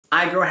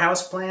I grow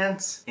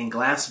houseplants in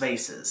glass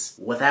vases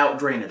without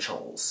drainage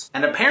holes.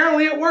 And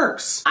apparently it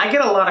works. I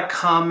get a lot of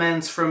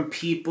comments from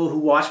people who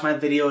watch my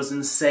videos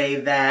and say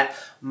that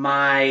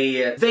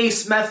my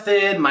vase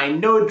method, my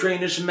no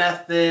drainage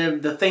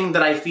method, the thing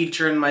that I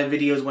feature in my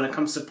videos when it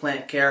comes to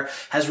plant care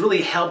has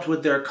really helped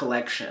with their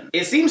collection.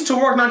 It seems to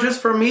work not just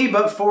for me,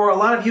 but for a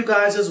lot of you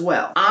guys as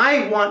well.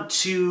 I want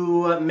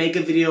to make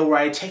a video where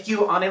I take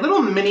you on a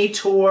little mini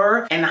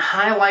tour and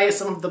highlight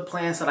some of the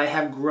plants that I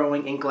have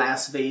growing in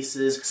glass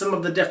vases, some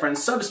of the different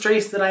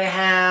substrates that I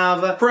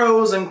have,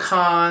 pros and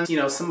cons, you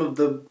know, some of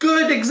the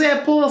good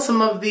examples, some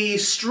of the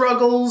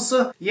struggles,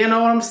 you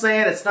know what I'm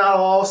saying? It's not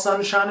all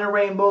sunshine and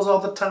rainbows all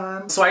the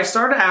time. So I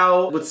started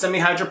out with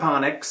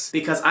semi-hydroponics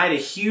because I had a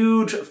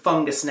huge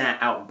fungus gnat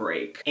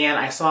outbreak. And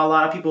I saw a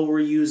lot of people were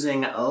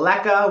using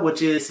leca,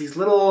 which is these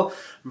little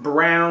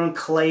brown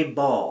clay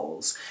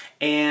balls.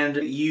 And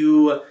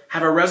you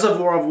have a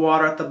reservoir of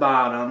water at the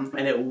bottom,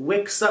 and it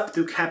wicks up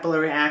through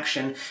capillary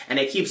action, and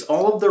it keeps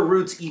all of the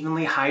roots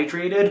evenly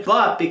hydrated,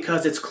 but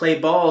because it's clay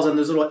balls and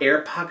there's little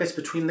air pockets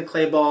between the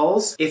clay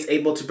balls, it's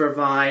able to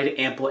provide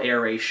ample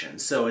aeration.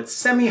 So it's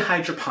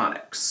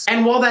semi-hydroponics.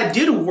 And while that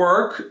did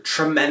work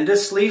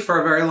tremendously for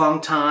a very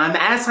long time,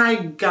 as I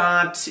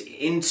got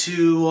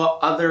into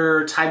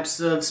other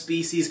types of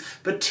species,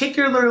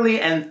 particularly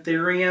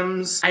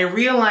anthuriums, I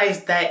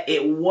realized that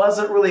it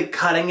wasn't really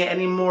cutting it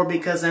anymore,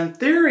 because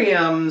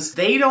anthuriums,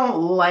 they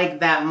don't like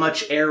that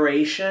much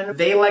aeration.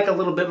 They like a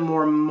little bit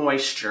more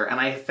moisture. And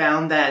I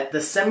found that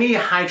the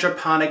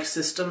semi-hydroponic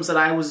systems that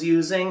I was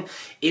using,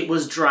 it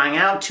was drying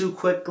out too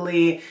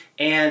quickly,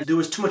 and there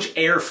was too much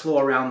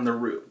airflow around the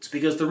roots.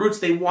 Because the roots,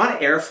 they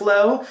want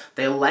airflow,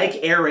 they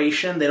like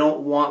aeration, they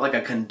don't want like a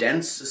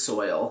condensed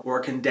soil or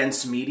a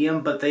condensed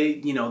medium, but they,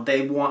 you know,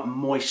 they want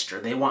moisture.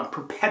 They want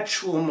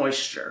perpetual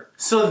moisture.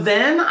 So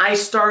then I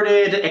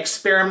started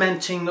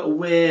experimenting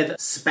with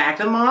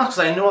sphagnum moss, because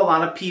I know a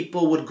lot of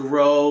people would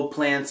grow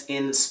plants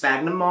in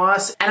sphagnum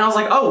moss. And I was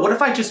like, oh, what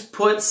if I just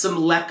put some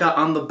leca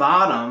on the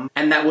bottom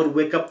and that would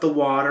wick up the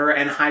water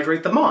and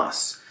hydrate the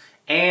moss?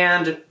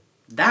 And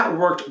that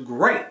worked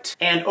great.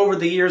 And over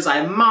the years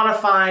I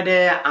modified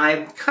it.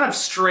 I kind of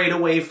strayed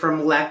away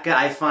from leca.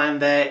 I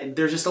find that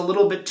there's just a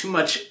little bit too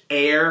much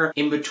air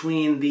in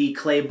between the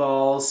clay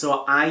balls.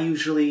 So I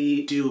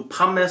usually do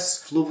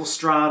pumice, fluval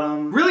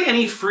stratum, really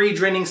any free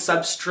draining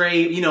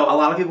substrate. You know, a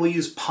lot of people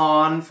use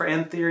pon for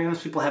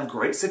anthuriums. People have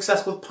great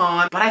success with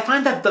pon. But I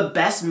find that the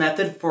best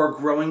method for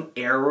growing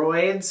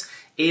aeroids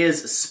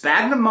is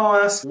sphagnum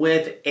moss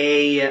with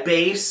a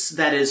base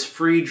that is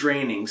free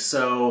draining.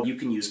 So you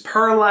can use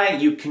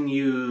perlite, you can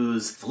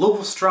use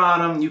fluval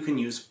stratum, you can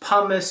use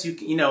pumice,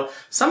 you know,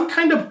 some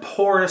kind of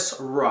porous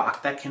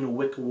rock that can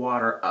wick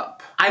water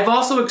up. I've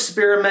also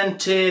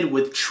experimented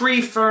with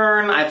tree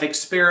fern, I've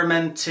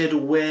experimented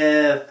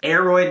with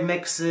aeroid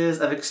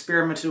mixes, I've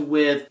experimented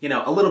with, you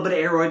know, a little bit of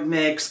aeroid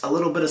mix, a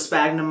little bit of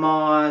sphagnum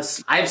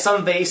moss. I have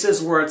some vases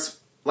where it's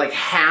like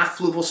half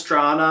fluval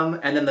stratum,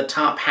 and then the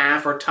top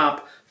half or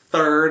top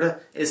third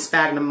is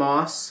sphagnum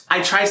moss.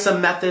 I try some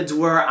methods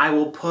where I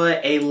will put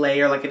a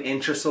layer, like an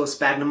inch or so of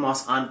sphagnum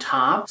moss on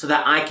top so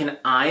that I can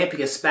eye it,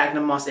 because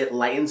sphagnum moss, it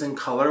lightens in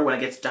color when it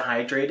gets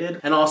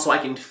dehydrated. And also I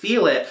can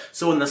feel it.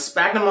 So when the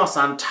sphagnum moss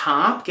on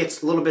top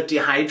gets a little bit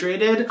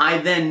dehydrated, I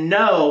then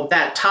know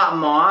that top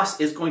moss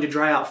is going to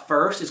dry out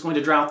first. It's going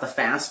to dry out the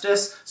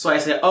fastest. So I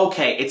say,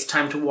 okay, it's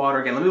time to water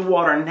again. Let me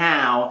water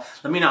now.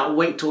 Let me not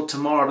wait till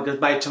tomorrow, because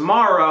by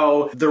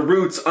tomorrow, the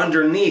roots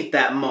underneath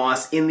that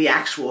moss in the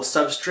actual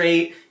substrate,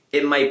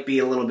 it might be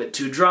a little bit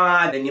too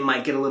dry, then you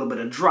might get a little bit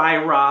of dry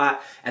rot,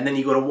 and then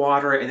you go to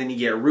water it, and then you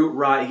get root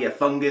rot, you get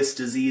fungus,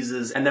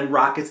 diseases, and then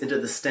rot gets into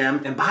the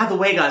stem. And by the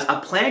way, guys, a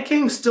plant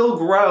can still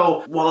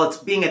grow while it's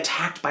being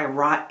attacked by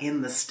rot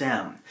in the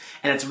stem.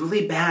 And it's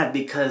really bad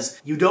because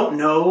you don't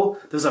know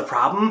there's a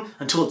problem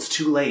until it's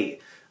too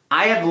late.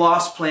 I have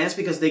lost plants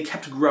because they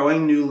kept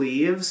growing new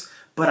leaves,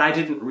 but I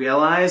didn't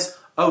realize,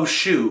 oh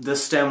shoot, the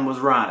stem was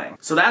rotting.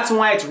 So that's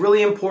why it's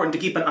really important to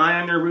keep an eye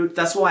on your roots.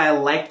 That's why I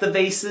like the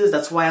vases.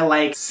 That's why I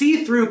like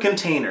see-through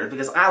containers,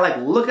 because I like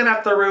looking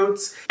at the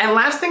roots. And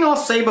last thing I'll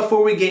say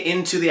before we get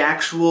into the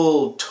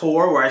actual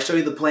tour where I show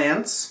you the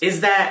plants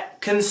is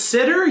that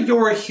consider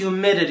your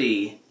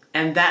humidity,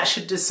 and that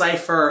should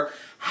decipher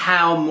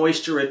how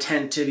moisture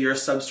retentive your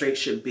substrate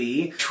should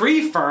be.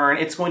 Tree fern,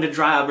 it's going to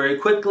dry out very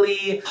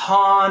quickly.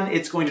 Pon,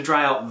 it's going to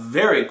dry out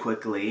very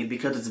quickly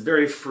because it's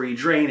very free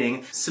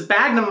draining.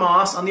 Sphagnum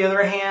moss, on the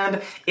other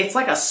hand, it's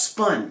like a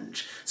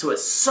sponge. So it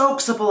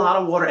soaks up a lot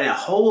of water and it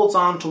holds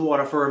on to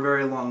water for a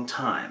very long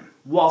time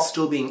while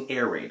still being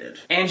aerated.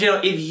 And you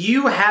know, if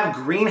you have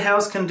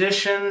greenhouse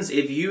conditions,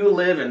 if you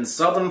live in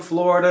southern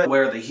Florida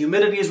where the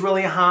humidity is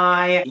really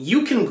high,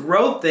 you can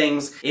grow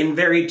things in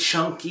very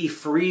chunky,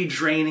 free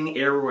draining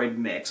aeroid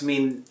mix. I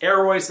mean,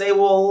 aeroids, they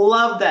will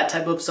love that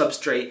type of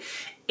substrate.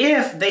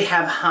 if they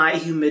have high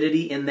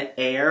humidity in the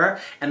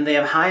air and they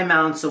have high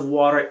amounts of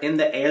water in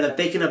the air that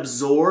they can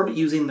absorb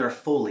using their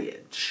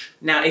foliage.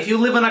 Now, if you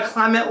live in a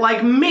climate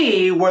like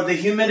me where the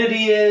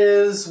humidity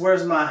is,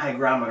 where's my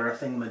hygrometer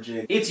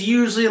thingamajig? It's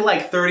usually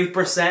like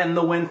 30% in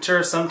the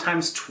winter,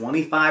 sometimes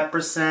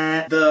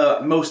 25%.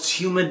 The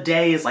most humid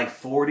day is like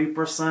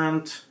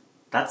 40%.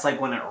 That's like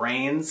when it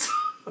rains.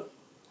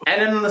 And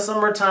in the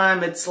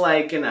summertime, it's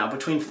like, you know,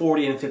 between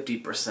 40 and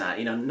 50%,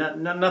 you know,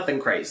 nothing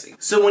crazy.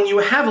 So when you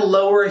have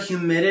lower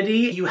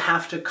humidity, you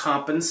have to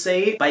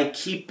compensate by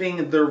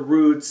keeping the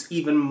roots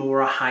even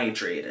more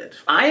hydrated.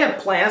 I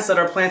have plants that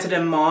are planted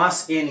in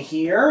moss in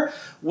here,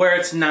 where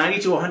it's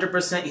 90 to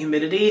 100%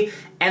 humidity,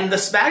 and the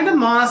sphagnum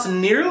moss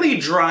nearly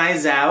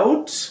dries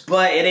out,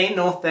 but it ain't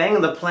no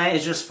thing. The plant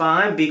is just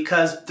fine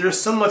because there's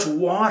so much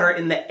water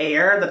in the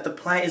air that the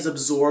plant is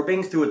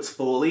absorbing through its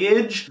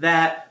foliage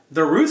that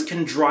the roots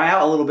can dry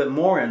out a little bit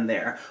more in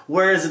there.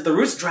 Whereas if the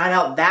roots dried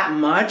out that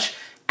much,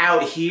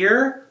 out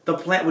here, the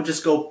plant would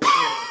just go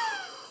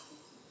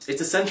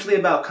It's essentially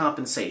about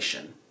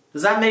compensation.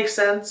 Does that make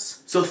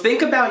sense? So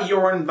think about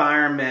your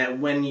environment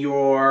when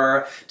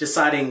you're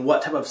deciding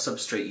what type of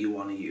substrate you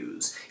want to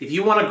use. If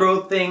you want to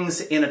grow things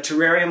in a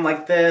terrarium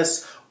like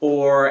this,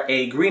 or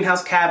a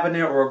greenhouse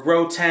cabinet, or a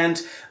grow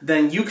tent,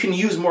 then you can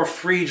use more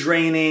free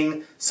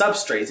draining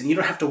substrates and you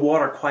don't have to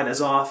water quite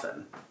as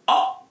often.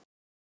 Oh!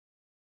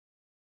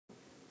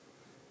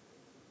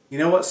 You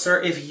know what, sir?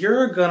 If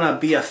you're gonna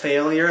be a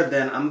failure,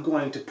 then I'm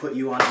going to put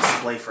you on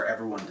display for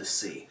everyone to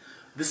see.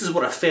 This is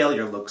what a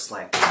failure looks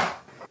like.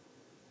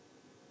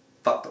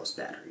 Fuck those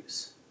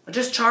batteries. I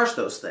just charged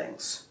those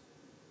things.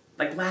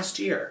 Like last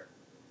year.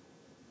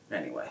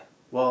 Anyway,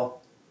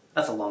 well,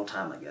 that's a long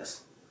time, I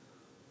guess.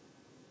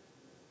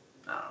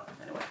 I don't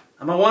know, anyway.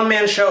 I'm a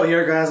one-man show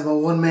here, guys. I'm a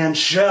one-man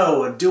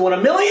show doing a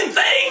million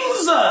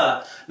things!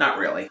 Not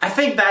really. I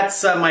think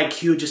that's my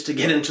cue just to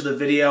get into the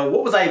video.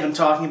 What was I even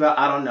talking about?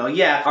 I don't know.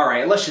 Yeah,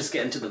 alright, let's just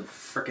get into the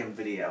frickin'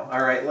 video.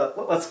 Alright,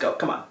 let's go.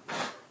 Come on.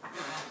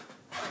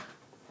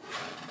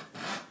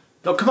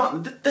 No, come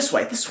on. This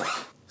way, this way.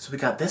 So we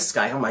got this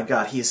guy. Oh my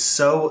god, he is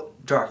so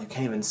dark you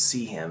can't even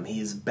see him. He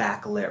is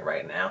backlit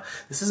right now.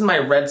 This is my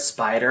red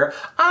spider.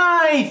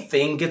 I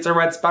think it's a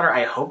red spider.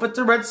 I hope it's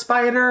a red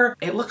spider.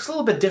 It looks a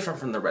little bit different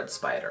from the red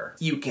spider.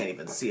 You can't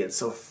even see it.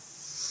 So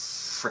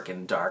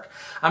freaking dark.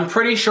 I'm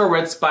pretty sure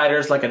red spider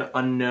is like an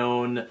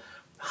unknown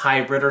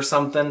hybrid or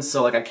something,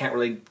 so like I can't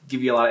really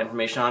give you a lot of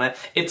information on it.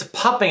 It's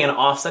pupping and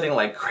offsetting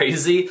like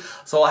crazy,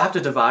 so I'll have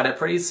to divide it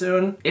pretty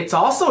soon. It's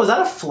also, is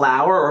that a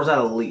flower or is that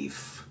a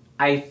leaf?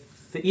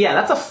 Yeah,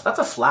 that's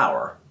a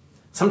flower.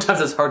 Sometimes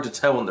it's hard to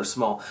tell when they're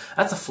small.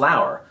 That's a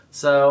flower.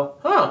 So,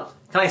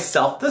 can I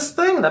self this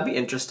thing? That'd be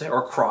interesting.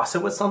 Or cross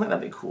it with something,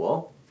 that'd be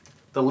cool.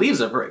 The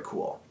leaves are very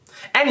cool.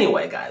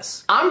 Anyway,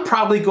 guys, I'm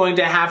probably going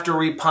to have to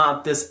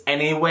repot this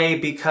anyway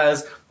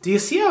because do you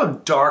see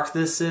how dark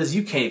this is?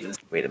 You can't even,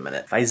 wait a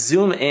minute. If I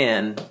zoom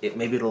in,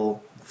 maybe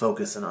it'll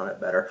focus in on it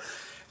better.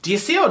 Do you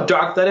see how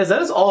dark that is?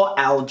 That is all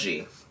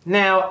algae.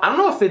 Now, I don't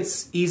know if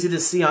it's easy to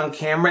see on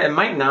camera. It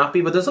might not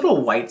be, but there's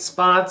little white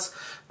spots.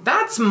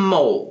 That's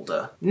mold.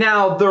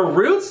 Now, the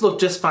roots look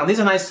just fine. These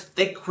are nice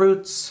thick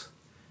roots.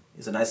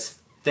 These are nice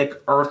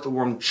thick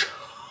earthworm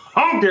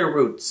chunky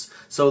roots.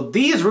 So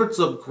these roots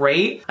look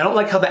great. I don't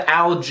like how the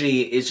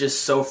algae is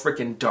just so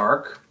freaking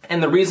dark.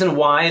 And the reason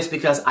why is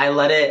because I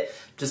let it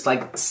just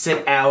like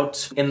sit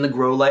out in the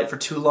grow light for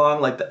too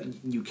long. Like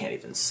you can't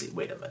even see,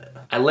 wait a minute.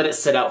 I let it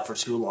sit out for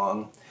too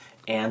long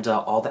and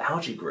all the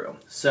algae grew.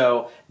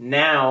 So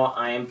now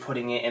I am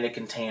putting it in a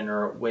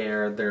container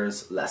where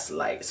there's less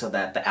light so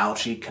that the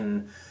algae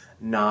can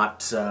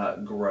not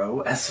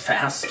grow as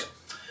fast.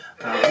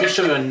 Let me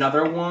show you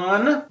another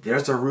one.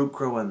 There's a root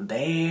growing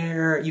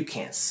there. You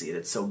can't see it,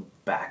 it's so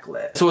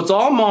backlit. So it's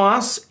all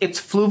moss, it's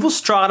fluval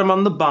stratum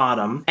on the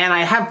bottom, and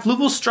I have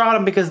fluval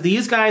stratum because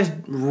these guys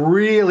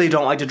really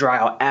don't like to dry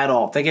out at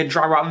all. They get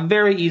dry out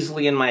very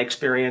easily in my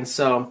experience,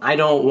 so I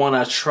don't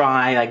want to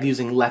try like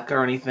using leca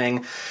or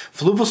anything.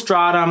 Fluval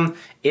stratum,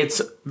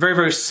 it's very,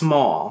 very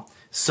small.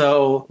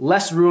 So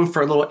less room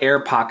for little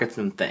air pockets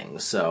and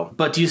things. So,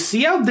 but do you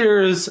see how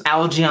there's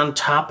algae on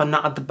top and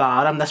not at the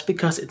bottom? That's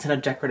because it's in a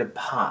decorative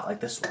pot like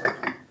this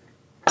one.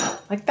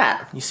 Like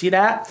that. You see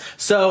that?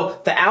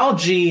 So the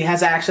algae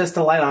has access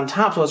to light on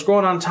top, so it's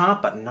growing on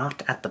top, but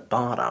not at the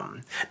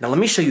bottom. Now let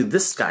me show you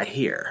this guy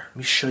here. Let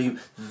me show you.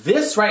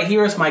 This right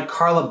here is my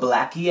Carla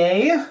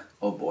Blackier.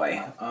 Oh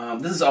boy,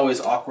 this is always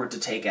awkward to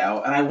take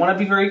out, and I want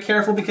to be very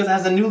careful because it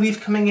has a new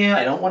leaf coming in.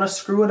 I don't want to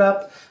screw it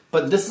up.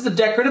 But this is a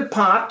decorative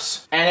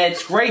pot, and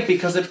it's great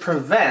because it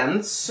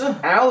prevents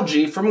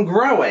algae from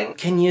growing.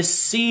 Can you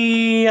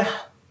see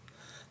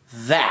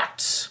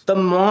that? The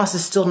moss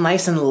is still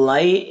nice and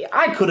light.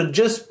 I could have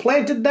just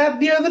planted that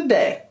the other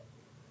day.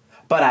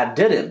 But I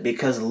didn't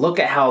because look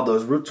at how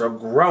those roots are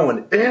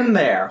growing in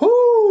there.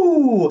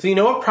 Woo! So you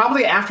know what?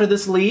 Probably after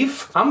this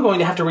leaf, I'm going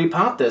to have to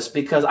repot this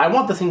because I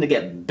want the thing to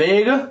get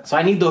big. So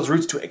I need those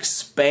roots to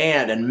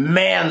expand and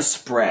man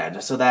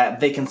spread so that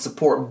they can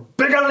support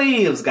bigger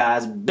leaves,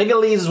 guys. Bigger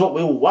leaves is what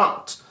we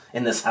want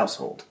in this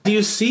household. Do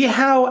you see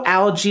how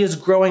algae is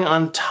growing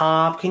on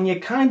top? Can you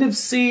kind of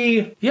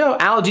see,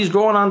 algae is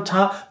growing on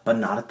top, but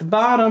not at the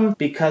bottom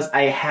because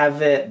I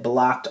have it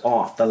blocked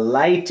off. The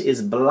light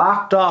is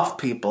blocked off,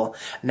 people.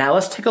 Now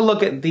let's take a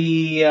look at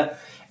the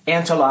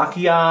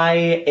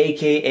Antolachii,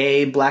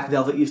 aka Black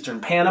Velvet Eastern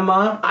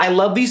Panama. I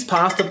love these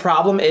pots. The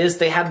problem is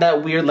they have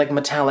that weird like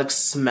metallic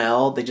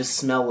smell. They just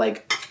smell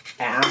like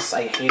ass.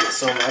 I hate it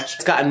so much.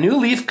 It's got a new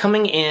leaf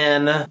coming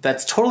in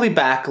that's totally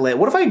backlit.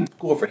 What if I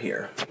go over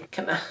here?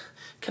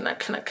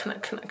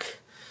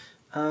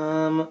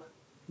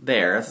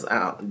 There,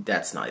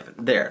 that's not even,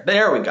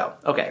 there we go.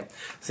 Okay,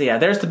 so yeah,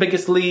 there's the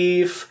biggest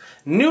leaf.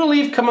 New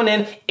leaf coming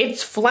in.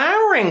 It's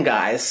flowering,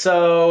 guys,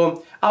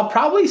 so I'll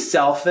probably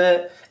self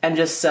it and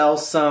just sell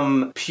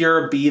some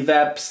pure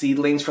BVEP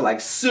seedlings for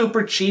like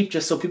super cheap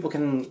just so people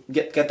can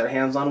get their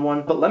hands on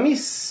one. But let me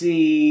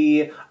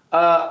see.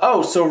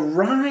 Oh, so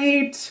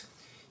right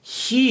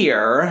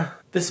here,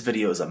 this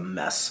video is a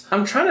mess.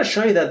 I'm trying to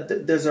show you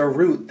that there's a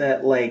root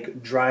that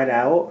like dried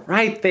out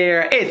right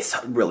there.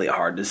 It's really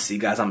hard to see,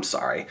 guys, I'm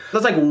sorry.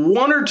 There's like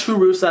 1 or 2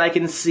 roots that I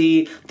can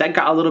see that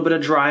got a little bit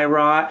of dry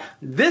rot.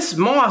 This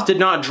moss did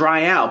not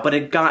dry out, but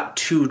it got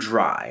too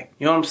dry.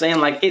 You know what I'm saying?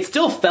 Like it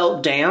still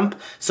felt damp,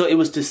 so it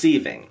was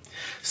deceiving.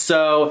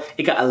 So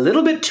it got a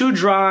little bit too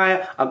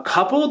dry. A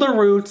couple of the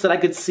roots that I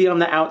could see on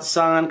the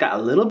outside got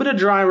a little bit of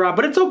dry rot,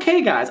 but it's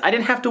okay, guys. I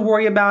didn't have to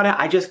worry about it.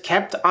 I just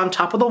kept on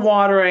top of the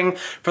watering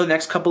for the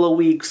next couple of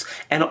weeks,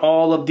 and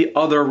all of the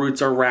other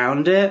roots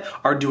around it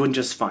are doing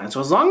just fine. So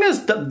as long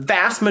as the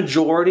vast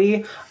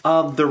majority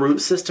of the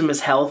root system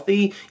is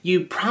healthy,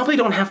 you probably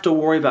don't have to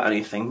worry about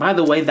anything. By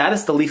the way, that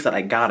is the leaf that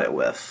I got it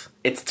with.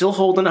 It's still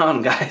holding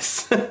on,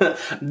 guys.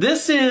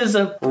 This is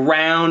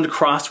round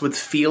crossed with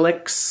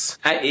Felix.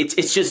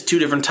 It's just 2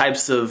 different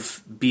types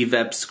of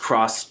BVEPs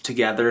crossed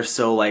together.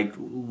 So like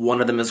one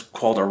of them is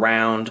called a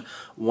round,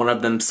 one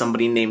of them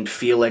somebody named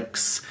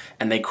Felix,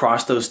 and they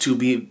crossed those 2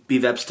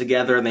 BVEPs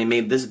together and they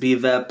made this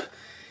BVEP.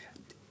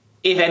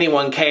 If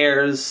anyone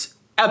cares,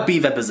 a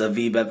BVEP is a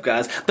VVEP,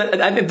 guys.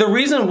 The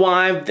reason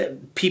why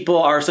people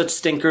are such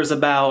stinkers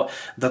about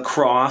the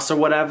cross or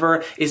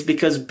whatever is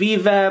because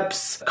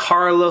BVEPs,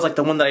 Carlos, like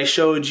the one that I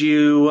showed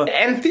you,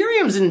 and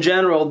Anthuriums in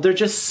general, they're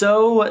just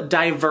so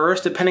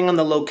diverse depending on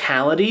the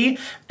locality,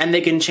 and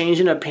they can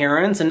change in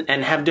appearance and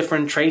have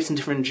different traits and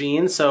different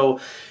genes. So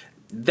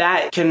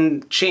that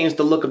can change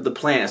the look of the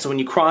plant. So when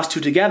you cross 2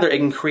 together, it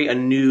can create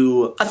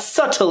a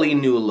subtly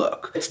new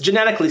look. It's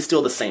genetically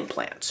still the same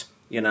plant.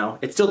 You know,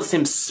 it's still the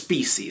same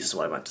species is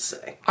what I meant to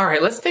say. All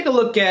right, let's take a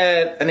look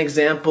at an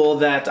example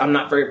that I'm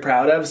not very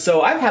proud of.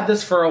 So I've had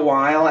this for a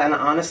while, and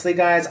honestly,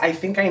 guys, I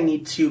think I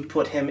need to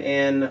put him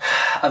in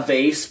a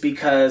vase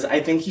because I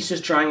think he's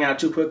just drying out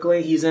too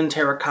quickly. He's in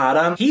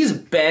terracotta. He's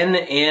been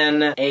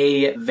in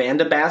a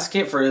Vanda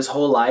basket for his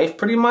whole life,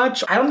 pretty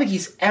much. I don't think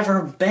he's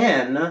ever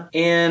been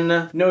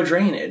in no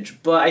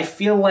drainage, but I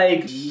feel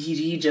like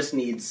he just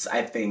needs,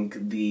 I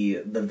think,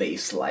 the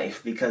vase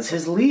life because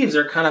his leaves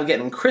are kind of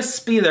getting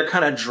crispy. They're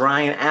kind of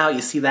drying out.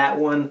 You see that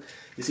one?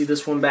 You see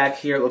this one back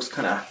here? It looks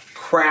kind of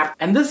crap.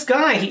 And this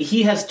guy,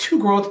 he has 2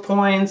 growth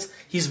points.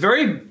 He's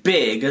very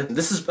big.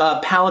 This is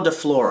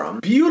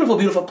Pallidiflorum. Beautiful,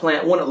 beautiful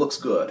plant when it looks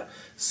good.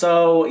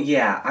 So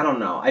yeah, I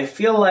don't know. I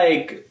feel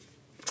like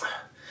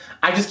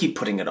I just keep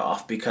putting it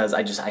off because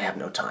I have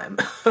no time.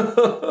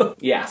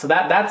 Yeah, so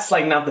that's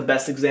like not the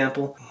best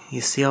example.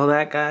 You see all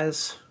that,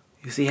 guys?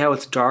 You see how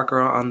it's darker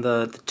on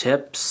the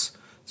tips?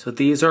 So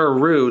these are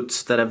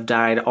roots that have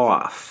died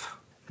off.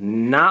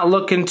 Not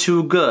looking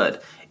too good.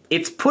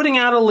 It's putting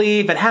out a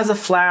leaf, it has a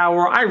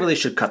flower. I really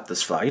should cut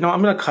this flower. You know,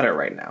 I'm gonna cut it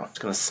right now.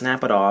 Just gonna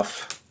snap it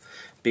off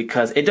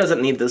because it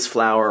doesn't need this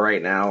flower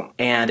right now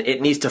and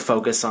it needs to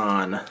focus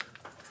on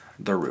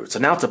the root. So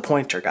now it's a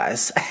pointer,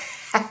 guys.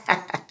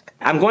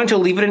 I'm going to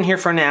leave it in here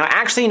for now.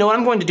 Actually, you know what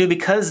I'm going to do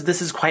because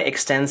this is quite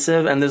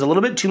extensive and there's a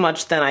little bit too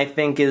much that I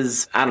think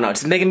is, I don't know,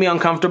 it's making me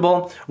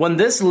uncomfortable. When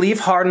this leaf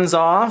hardens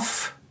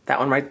off, that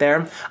one right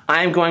there,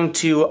 I'm going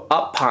to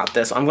up pot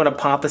this. I'm going to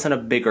pot this in a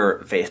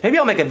bigger vase. Maybe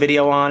I'll make a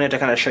video on it to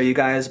kind of show you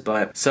guys,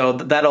 but so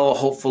that'll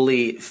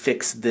hopefully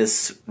fix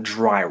this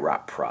dry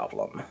rot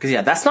problem. Because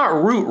yeah, that's not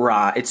root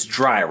rot, it's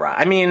dry rot.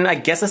 I mean, I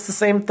guess it's the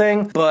same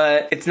thing,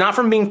 but it's not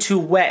from being too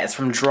wet, it's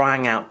from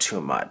drying out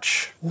too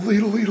much.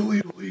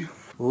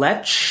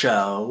 Let's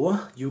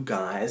show you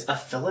guys a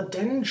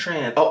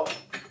philodendron. Oh,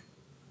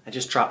 I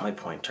just dropped my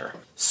pointer.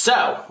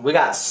 So, we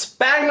got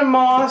sphagnum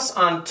moss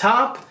on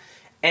top,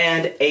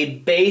 and a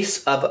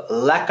base of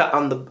leca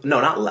on the,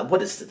 no, not leca,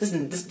 what is this?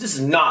 This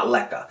is not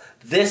leca.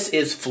 This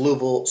is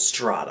fluval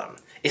stratum.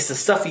 It's the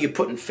stuff you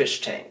put in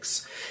fish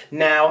tanks.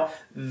 Now,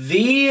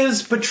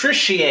 these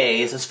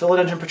patriciae, this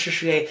philodendron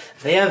patriciae,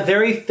 they have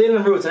very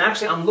thin roots. And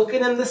actually, I'm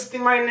looking in this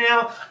thing right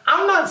now,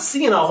 I'm not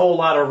seeing a whole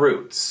lot of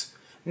roots.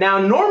 Now,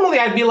 normally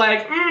I'd be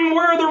like,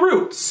 where are the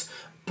roots?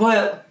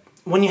 But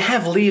when you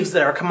have leaves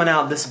that are coming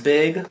out this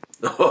big,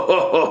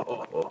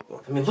 I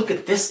mean, look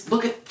at this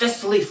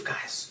leaf,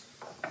 guys.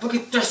 Look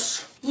at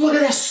this. Look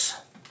at this.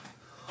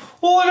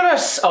 Look at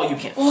this. Oh, you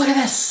can't. Look at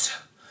this.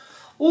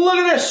 Look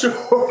at this.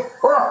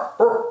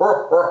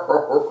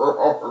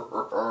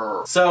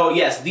 So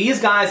yes,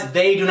 these guys,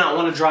 they do not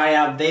want to dry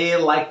out. They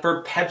like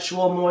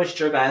perpetual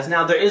moisture, guys.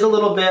 Now there is a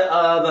little bit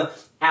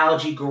of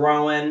algae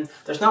growing.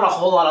 There's not a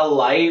whole lot of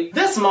light.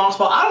 This moss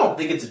ball, I don't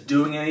think it's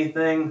doing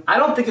anything. I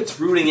don't think it's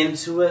rooting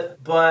into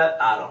it, but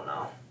I don't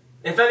know.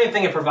 If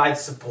anything, it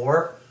provides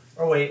support.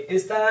 Or wait,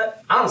 is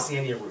that? I don't see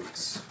any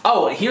roots.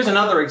 Oh, here's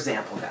another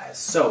example, guys.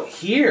 So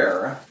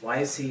here, why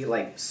is he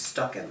like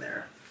stuck in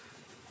there?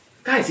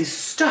 Guys, he's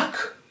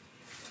stuck.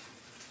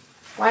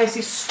 Why is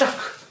he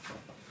stuck?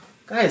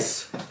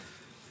 Guys,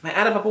 my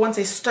Ada Papa one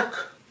say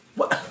stuck.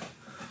 What?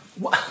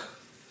 What?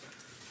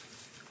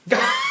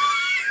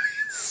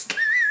 Guys.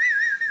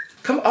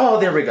 Come, oh,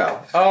 there we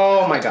go.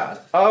 Oh my God.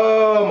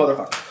 Oh,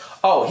 motherfucker.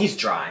 Oh, he's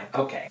dry.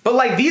 Okay. But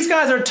like these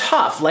guys are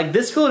tough. Like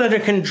this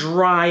philodendron can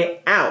dry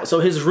out. So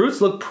his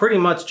roots look pretty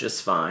much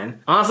just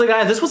fine. Honestly,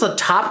 guys, this was a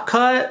top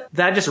cut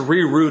that I just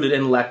re-rooted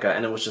in leca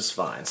and it was just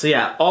fine. So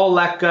yeah, all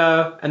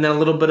leca and then a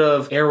little bit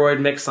of aeroid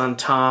mix on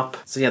top.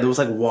 So yeah, there was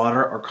like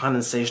water or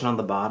condensation on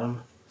the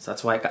bottom. So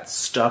that's why it got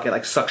stuck. It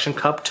like suction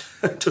cupped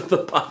to the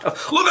bottom.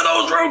 Look at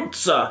those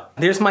roots!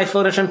 There's my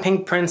philodendron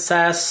pink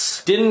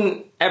princess.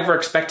 Didn't ever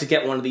expect to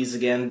get one of these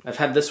again. I've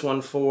had this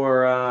one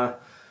for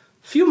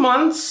few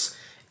months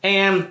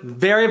and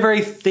very, very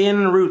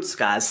thin roots,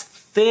 guys.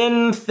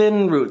 Thin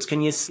roots.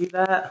 Can you see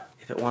that?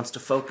 If it wants to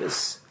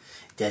focus.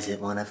 Does it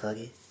want to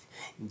focus?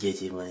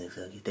 Does it want to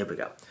focus? There we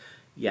go.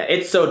 Yeah,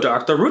 it's so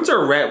dark. The roots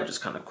are red, which is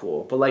kind of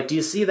cool. But like, do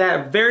you see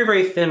that? Very,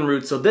 very thin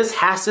roots. So this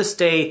has to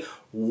stay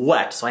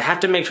wet. So I have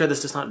to make sure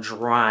this does not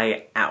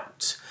dry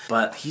out.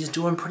 But he's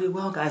doing pretty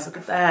well, guys. Look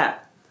at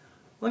that.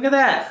 Look at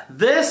that.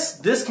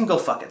 This can go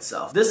fuck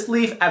itself. This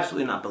leaf,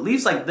 absolutely not. But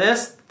leaves like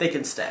this, they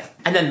can stay.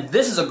 And then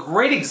this is a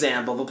great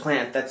example of a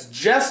plant that's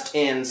just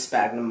in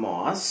sphagnum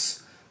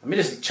moss. Let me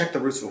just check the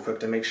roots real quick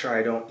to make sure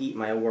I don't eat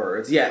my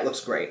words. Yeah, it looks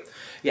great.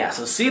 Yeah,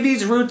 so see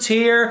these roots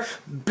here?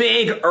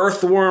 Big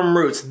earthworm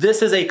roots.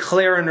 This is a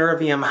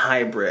Clarinervium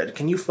hybrid.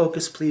 Can you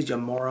focus, please, you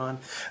moron?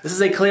 This is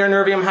a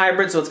Clarinervium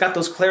hybrid, so it's got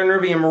those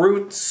Clarinervium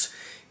roots.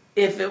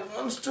 If it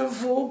wants to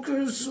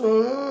focus,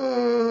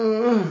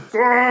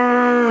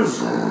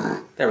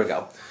 there we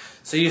go.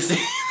 So you see,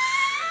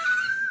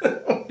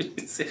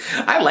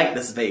 I like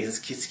this vase.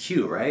 It's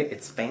cute, right?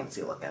 It's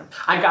fancy looking.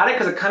 I got it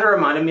because it kind of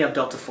reminded me of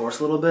Delta Force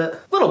a little bit,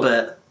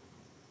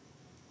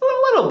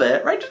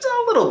 right? Just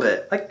a little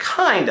bit, like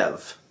kind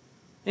of.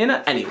 You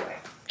know. Anyway,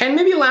 and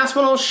maybe the last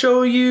one I'll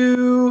show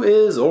you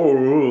is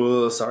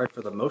sorry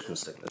for the motion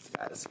sickness,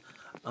 guys.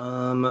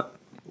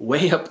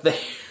 Way up there.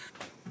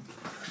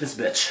 This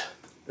bitch.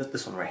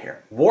 This one right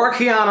here.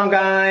 Warkianum,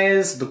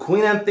 guys. The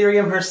Queen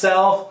Anthurium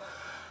herself.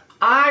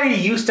 I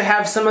used to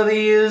have some of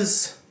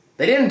these.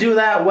 They didn't do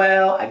that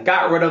well. I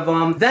got rid of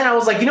them. Then I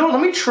was like, you know what?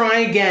 Let me try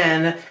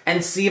again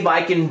and see if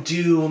I can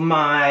do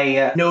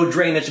my no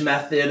drainage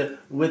method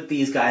with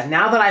these guys.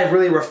 Now that I've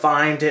really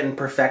refined it and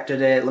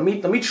perfected it, let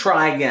me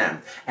try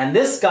again. And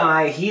this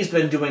guy, he's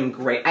been doing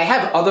great. I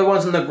have other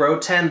ones in the grow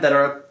tent that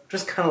are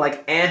just kind of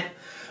like eh.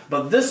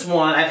 But this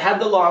one, I've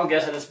had the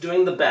longest and it's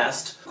doing the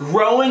best.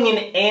 Growing in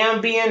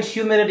ambient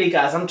humidity,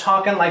 guys. I'm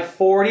talking like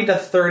 40 to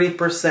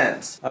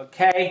 30%.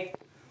 Okay?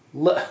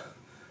 Look,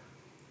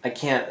 I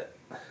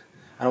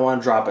don't want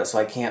to drop it, so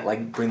I can't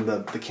like bring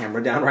the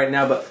camera down right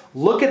now, but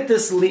look at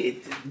this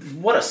leaf.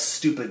 What a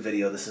stupid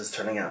video this is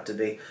turning out to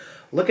be.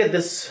 Look at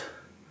this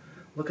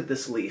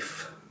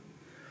leaf.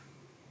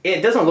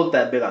 It doesn't look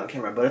that big on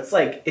camera, but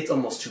it's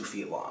almost 2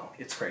 feet long.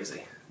 It's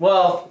crazy.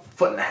 Well,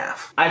 1.5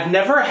 feet. I've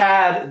never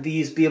had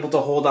these be able to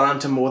hold on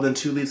to more than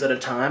 2 leaves at a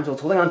time, so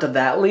it's holding on to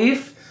that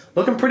leaf.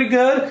 Looking pretty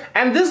good.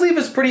 And this leaf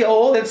is pretty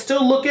old. It's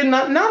still looking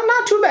not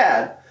too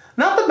bad.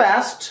 Not the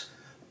best,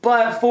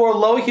 but for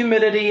low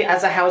humidity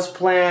as a house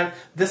plant,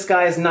 this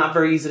guy is not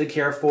very easy to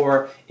care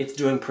for. It's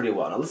doing pretty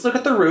well. Now let's look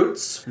at the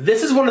roots.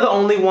 This is one of the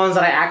only ones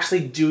that I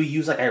actually do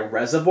use like a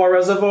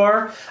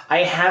reservoir. I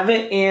have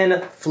it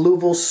in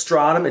fluval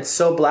stratum. It's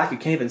so black you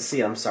can't even see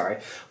it, I'm sorry.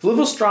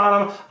 Fluval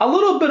stratum, a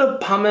little bit of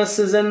pumice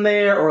is in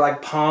there, or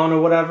like pon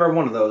or whatever,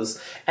 one of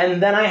those.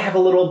 And then I have a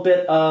little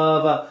bit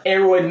of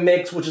aeroid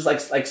mix, which is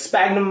like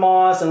sphagnum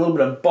moss and a little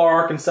bit of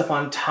bark and stuff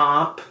on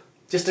top,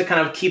 just to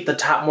kind of keep the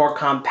top more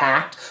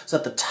compact, so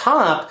that the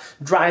top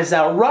dries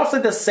out roughly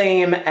the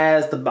same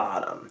as the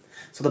bottom.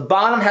 So the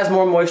bottom has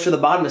more moisture, the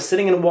bottom is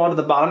sitting in water,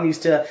 the bottom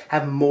used to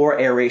have more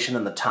aeration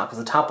than the top, because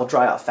the top will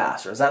dry out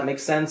faster. Does that make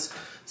sense?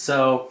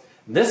 So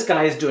this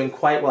guy is doing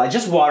quite well. I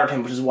just watered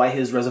him, which is why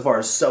his reservoir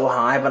is so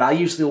high, but I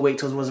usually will wait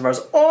till his reservoir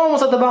is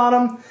almost at the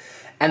bottom,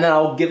 and then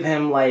I'll give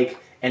him like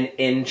an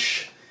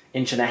inch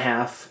and a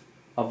half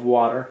of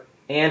water.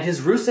 And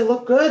his roots, they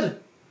look good.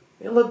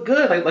 They look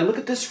good. Like look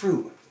at this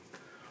root.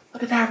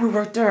 Look at that root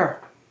right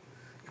there.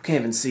 You can't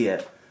even see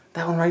it.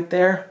 That one right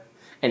there.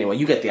 Anyway,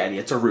 you get the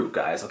idea. It's a root,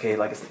 guys, okay?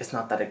 Like, it's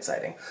not that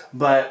exciting.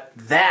 But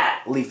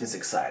that leaf is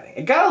exciting.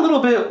 It got a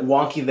little bit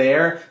wonky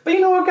there, but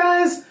you know what,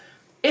 guys?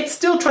 It's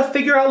still trying to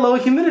figure out low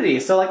humidity,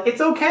 so, like,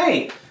 it's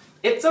okay.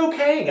 It's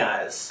okay,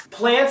 guys.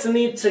 Plants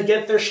need to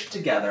get their shit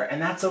together,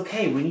 and that's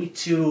okay. We need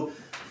to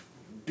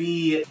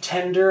be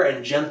tender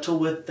and gentle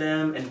with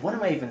them. And what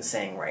am I even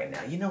saying right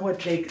now? You know what,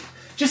 Jake?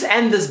 Just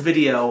end this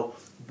video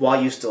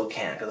while you still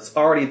can, because it's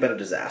already been a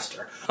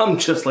disaster. I'm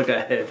just like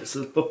a head.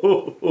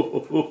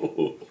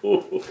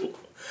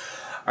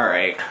 All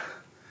right,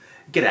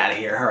 get out of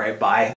here. All right, bye.